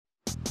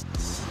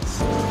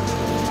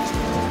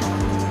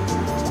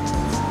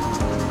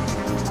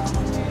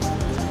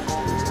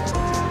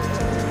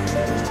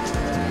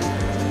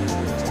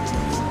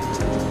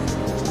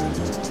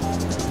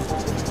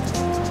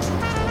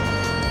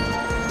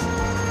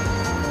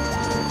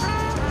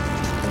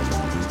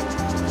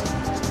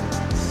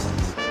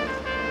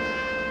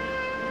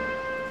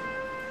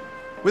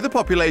With a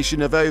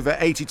population of over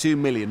 82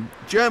 million,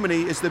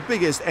 Germany is the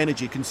biggest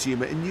energy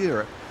consumer in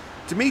Europe.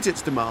 To meet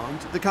its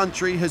demand, the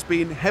country has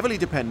been heavily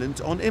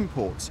dependent on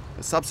imports,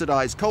 a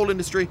subsidised coal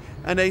industry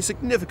and a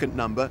significant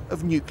number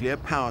of nuclear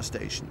power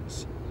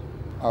stations.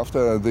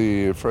 After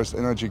the first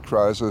energy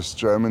crisis,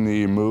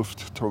 Germany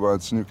moved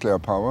towards nuclear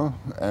power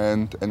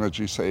and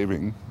energy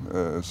saving.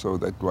 So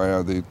that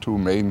were the two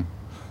main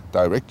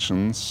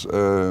directions.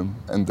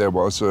 And there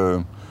was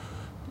a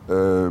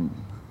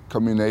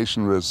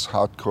combination with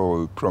hard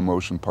coal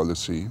promotion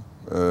policy.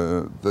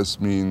 This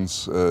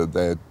means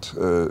that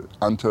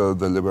until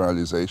the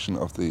liberalization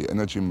of the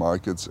energy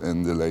markets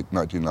in the late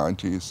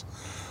 1990s,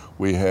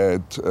 we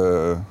had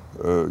a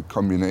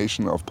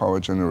combination of power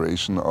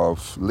generation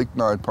of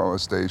lignite power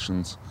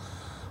stations,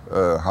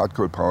 hard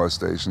coal power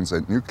stations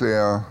and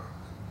nuclear,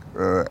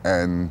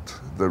 and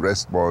the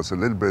rest was a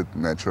little bit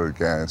natural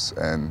gas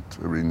and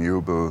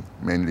renewable,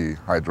 mainly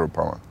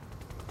hydropower.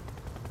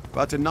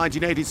 But in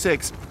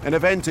 1986, an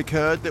event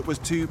occurred that was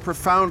to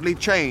profoundly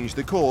change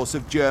the course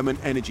of German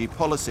energy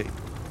policy.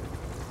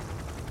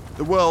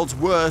 The world's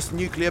worst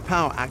nuclear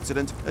power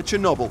accident at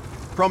Chernobyl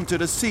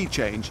prompted a sea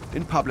change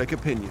in public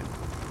opinion.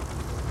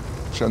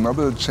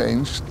 Chernobyl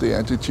changed the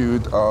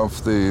attitude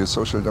of the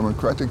Social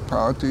Democratic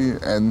Party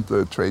and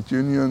the trade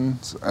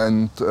unions,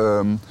 and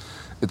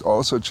it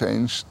also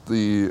changed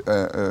the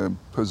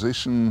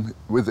position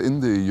within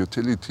the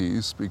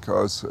utilities,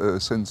 because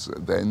since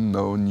then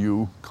no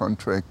new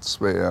contracts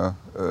were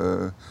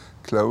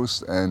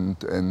closed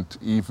and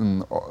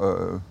even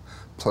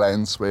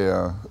plans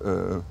were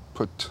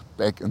put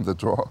back in the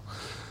drawer.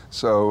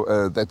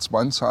 So that's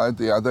one side.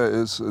 The other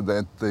is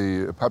that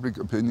the public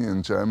opinion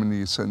in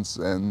Germany since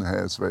then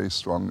has very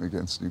strong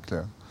against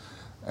nuclear.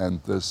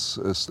 And this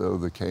is still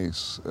the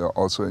case,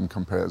 also in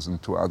comparison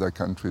to other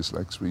countries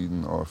like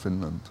Sweden or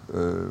Finland.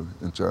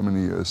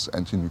 Germany is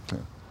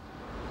anti-nuclear.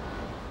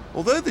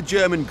 Although the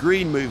German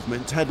Green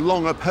Movement had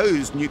long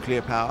opposed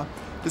nuclear power,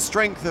 the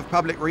strength of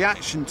public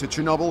reaction to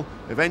Chernobyl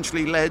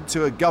eventually led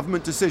to a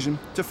government decision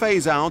to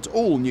phase out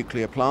all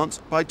nuclear plants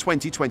by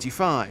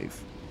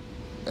 2025.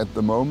 At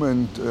the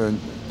moment,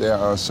 there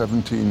are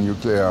 17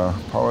 nuclear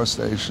power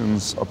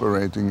stations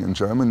operating in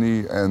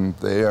Germany, and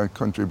their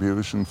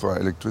contribution for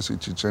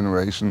electricity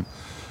generation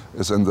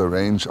is in the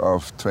range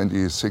of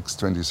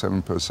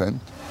 26–27%.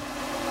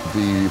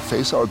 The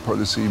phase-out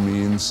policy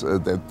means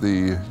that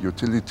the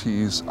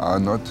utilities are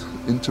not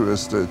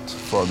interested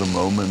for the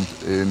moment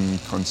in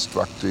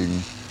constructing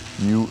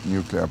new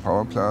nuclear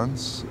power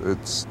plants.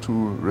 It's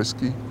too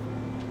risky.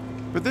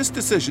 But this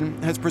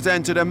decision has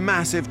presented a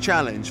massive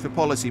challenge for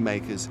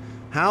policymakers.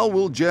 How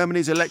will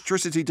Germany's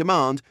electricity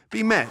demand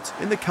be met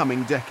in the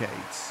coming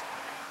decades?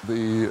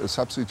 The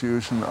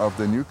substitution of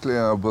the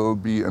nuclear will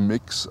be a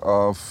mix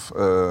of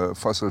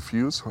fossil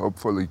fuels,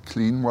 hopefully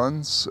clean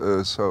ones,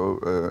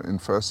 in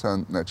first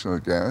hand natural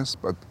gas,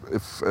 but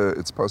if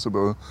it's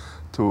possible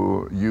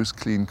to use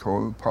clean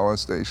coal power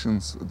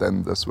stations,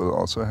 then this will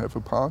also have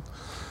a part.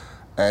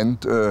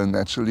 And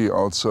naturally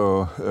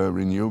also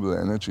renewable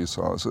energy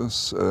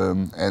sources,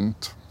 and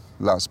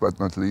last but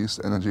not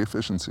least, energy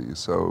efficiency.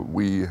 So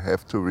we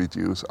have to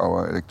reduce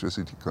our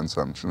electricity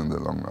consumption in the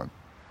long run.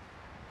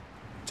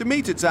 To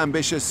meet its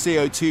ambitious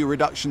CO2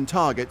 reduction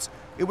targets,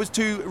 it was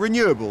to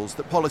renewables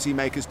that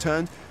policymakers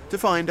turned to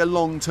find a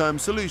long-term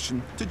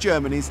solution to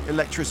Germany's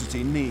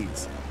electricity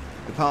needs.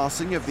 The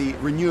passing of the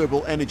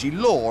Renewable Energy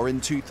Law in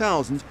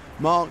 2000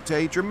 marked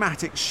a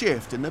dramatic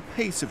shift in the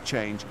pace of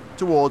change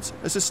towards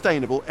a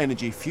sustainable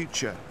energy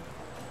future.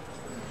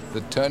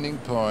 The turning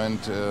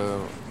point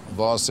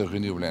was the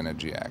Renewable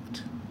Energy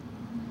Act,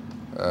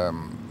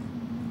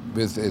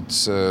 with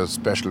its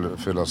special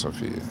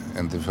philosophy.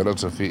 And the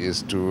philosophy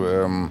is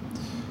to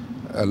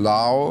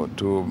allow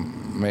to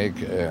make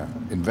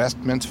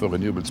investments for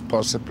renewables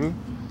possible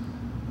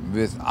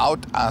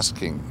without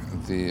asking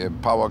the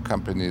power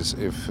companies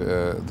if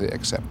they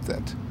accept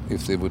that,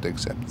 if they would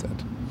accept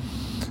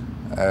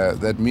that.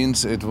 That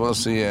means it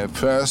was the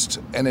first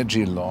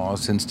energy law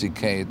since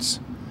decades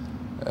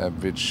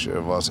which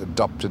was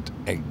adopted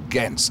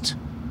against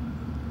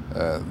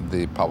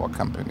the power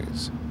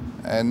companies.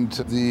 And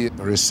the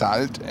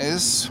result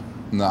is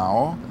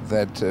now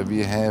that we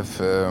have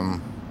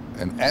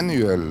an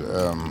annual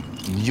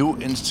new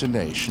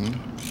installation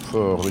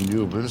for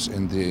renewables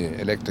in the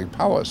electric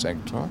power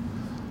sector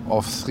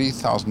of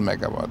 3,000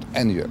 megawatt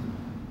annual.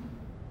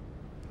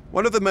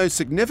 One of the most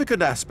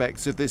significant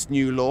aspects of this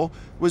new law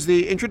was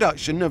the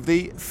introduction of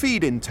the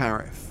feed-in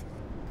tariff.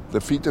 The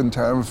feed-in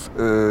tariff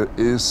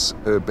is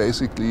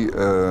basically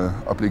an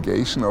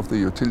obligation of the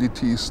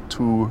utilities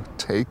to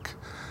take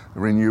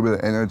renewable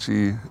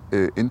energy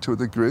into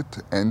the grid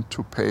and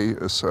to pay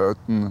a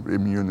certain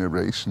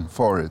remuneration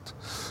for it.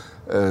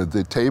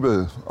 The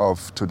table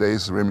of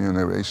today's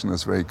remuneration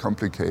is very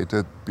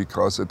complicated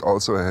because it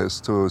also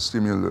has to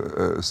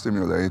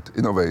stimulate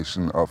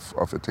innovation of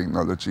a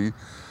technology.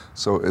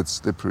 So it's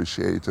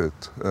depreciated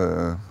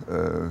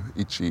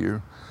each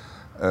year,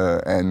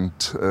 and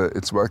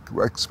it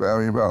works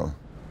very well.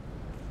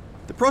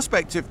 The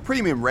prospect of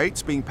premium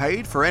rates being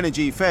paid for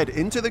energy fed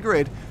into the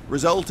grid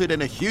resulted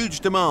in a huge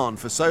demand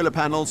for solar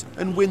panels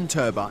and wind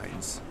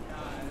turbines.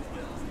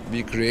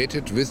 We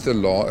created with the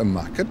law a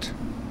market,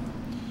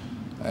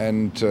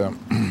 and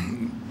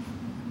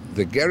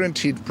the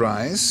guaranteed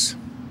price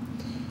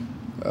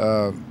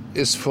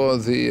is for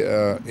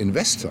the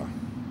investor,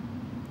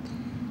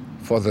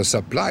 for the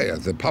supplier,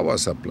 the power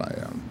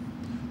supplier.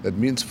 That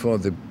means for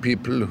the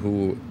people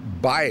who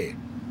buy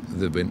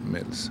the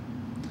windmills.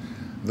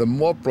 The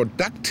more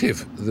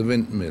productive the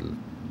windmill,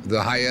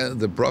 the higher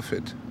the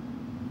profit.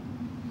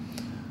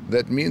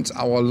 That means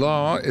our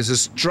law is a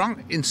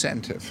strong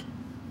incentive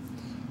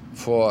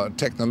for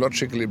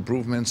technological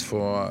improvements,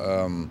 for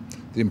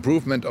the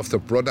improvement of the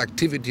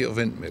productivity of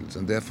windmills,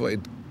 and therefore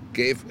it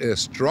gave a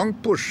strong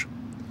push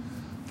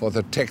for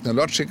the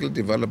technological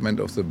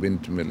development of the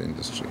windmill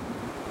industry.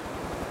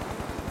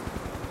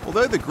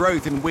 Although the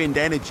growth in wind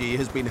energy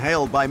has been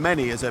hailed by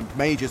many as a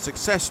major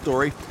success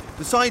story,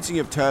 the siting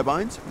of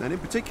turbines, and in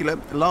particular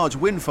large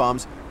wind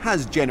farms,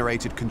 has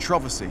generated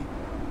controversy.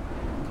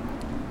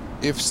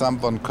 If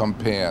someone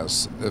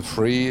compares a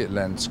free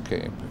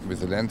landscape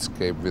with a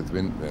landscape with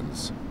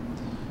windmills,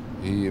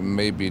 he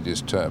may be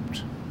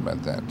disturbed by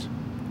that.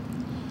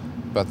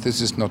 But this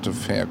is not a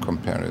fair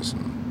comparison.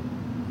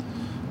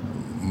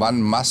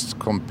 One must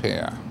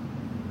compare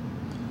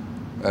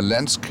a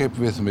landscape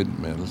with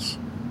windmills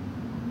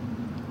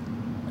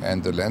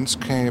and the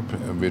landscape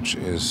which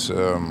is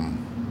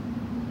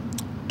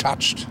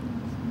touched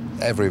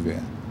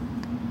everywhere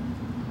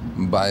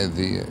by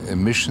the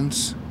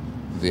emissions,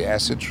 the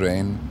acid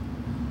rain,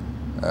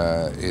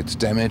 its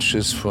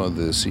damages for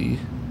the sea,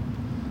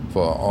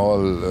 for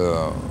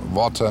all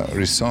water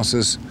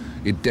resources,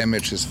 it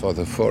damages for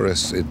the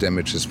forests, it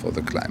damages for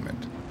the climate.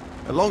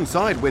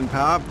 Alongside wind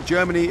power,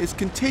 Germany is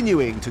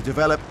continuing to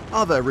develop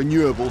other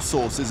renewable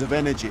sources of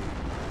energy.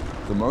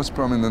 The most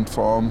prominent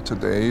form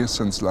today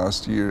since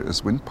last year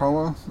is wind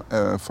power,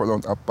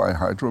 followed up by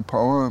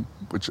hydropower,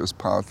 which is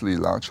partly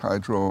large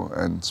hydro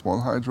and small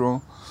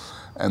hydro.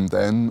 And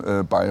then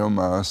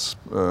biomass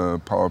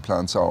power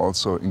plants are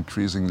also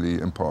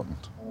increasingly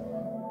important.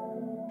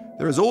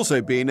 There has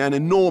also been an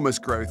enormous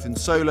growth in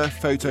solar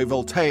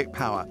photovoltaic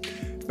power.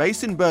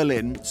 Based in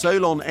Berlin,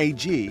 Solon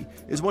AG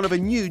is one of a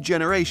new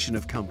generation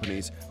of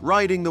companies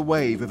riding the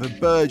wave of a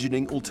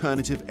burgeoning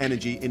alternative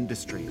energy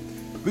industry,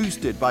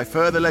 boosted by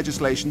further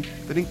legislation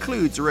that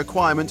includes a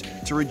requirement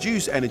to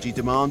reduce energy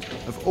demand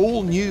of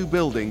all new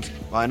buildings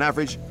by an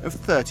average of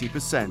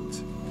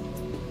 30%.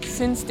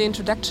 Since the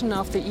introduction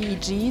of the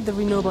EEG, the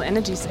Renewable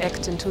Energies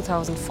Act in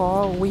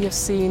 2004, we have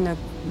seen a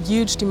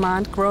huge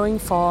demand growing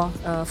for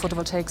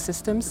photovoltaic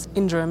systems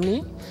in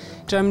Germany.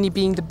 Germany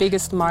being the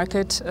biggest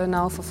market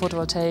now for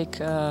photovoltaic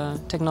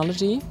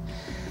technology.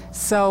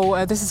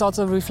 So this is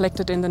also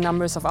reflected in the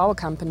numbers of our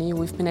company.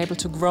 We've been able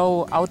to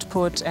grow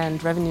output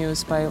and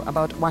revenues by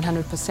about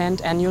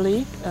 100%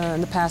 annually in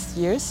the past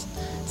years,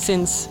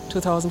 since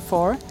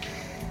 2004.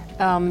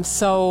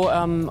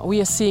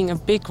 We are seeing a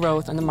big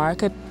growth in the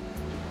market.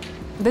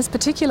 This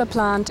particular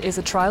plant is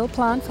a trial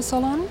plant for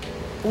Solon.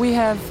 We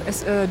have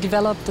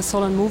developed the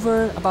Solon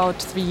Mover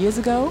about 3 years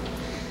ago.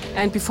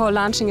 And before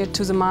launching it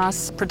to the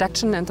mass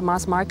production and the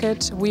mass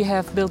market, we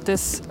have built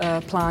this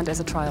plant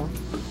as a trial.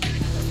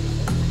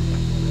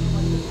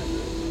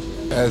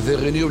 The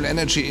renewable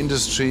energy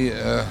industry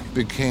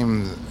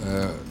became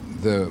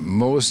the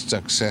most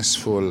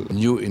successful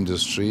new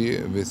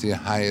industry with the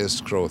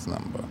highest growth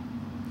number.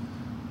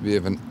 We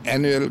have an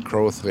annual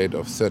growth rate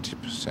of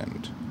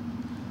 30%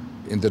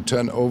 in the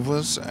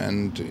turnovers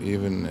and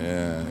even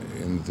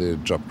in the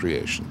job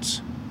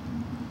creations.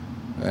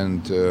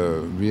 And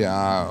we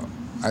are,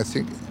 I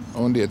think,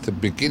 only at the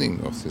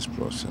beginning of this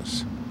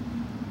process.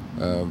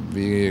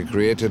 We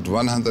created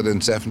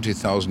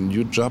 170,000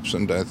 new jobs,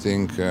 and I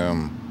think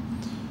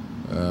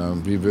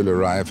we will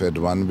arrive at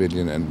 1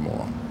 billion and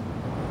more.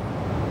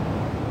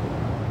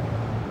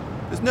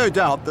 There's no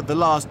doubt that the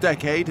last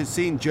decade has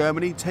seen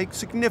Germany take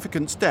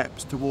significant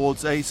steps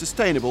towards a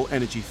sustainable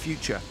energy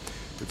future,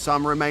 but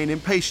some remain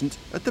impatient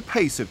at the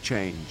pace of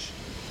change.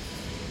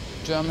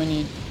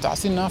 Germany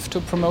does enough to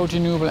promote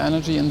renewable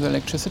energy in the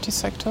electricity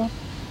sector,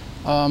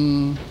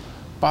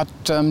 but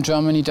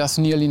Germany does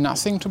nearly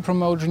nothing to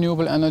promote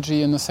renewable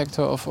energy in the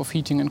sector of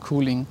heating and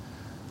cooling.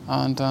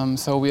 And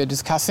so we are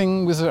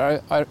discussing with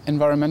our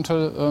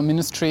environmental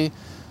ministry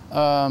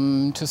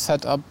to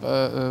set up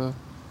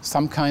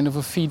some kind of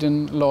a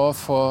feed-in law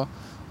for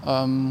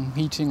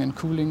heating and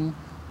cooling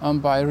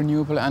by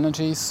renewable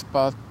energies,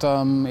 but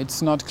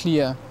it's not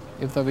clear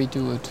if they will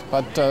do it.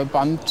 But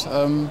Bund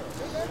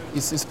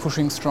is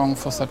pushing strong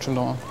for such a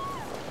law.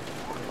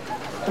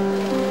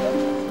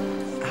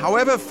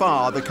 However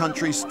far the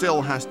country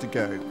still has to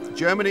go,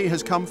 Germany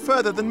has come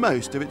further than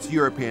most of its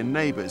European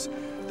neighbours.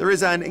 There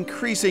is an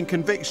increasing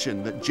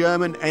conviction that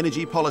German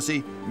energy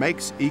policy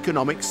makes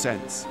economic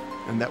sense,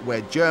 and that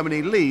where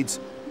Germany leads,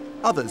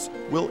 others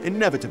will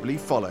inevitably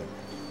follow.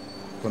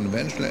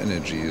 Conventional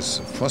energies,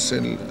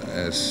 fossil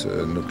as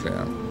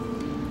nuclear,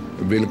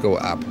 will go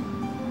up.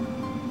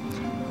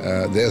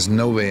 There's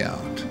no way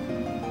out.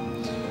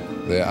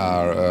 There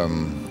are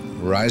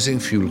rising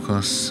fuel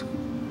costs,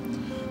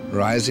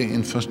 rising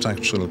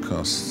infrastructural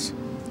costs,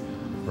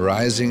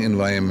 rising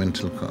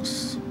environmental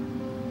costs,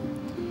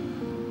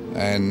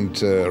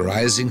 and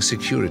rising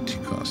security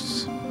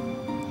costs.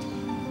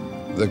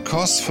 The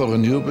costs for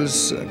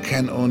renewables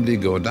can only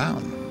go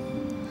down.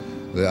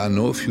 There are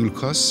no fuel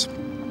costs,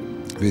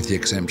 with the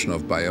exemption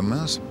of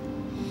biomass.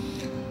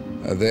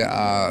 There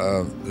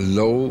are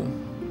low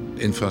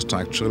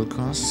infrastructural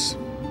costs.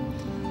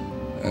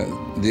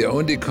 The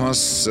only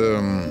costs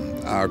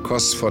are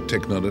costs for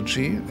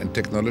technology, and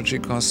technology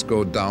costs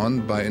go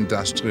down by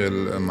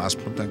industrial mass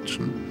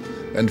production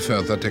and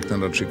further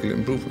technological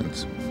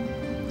improvements.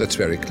 That's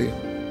very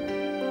clear.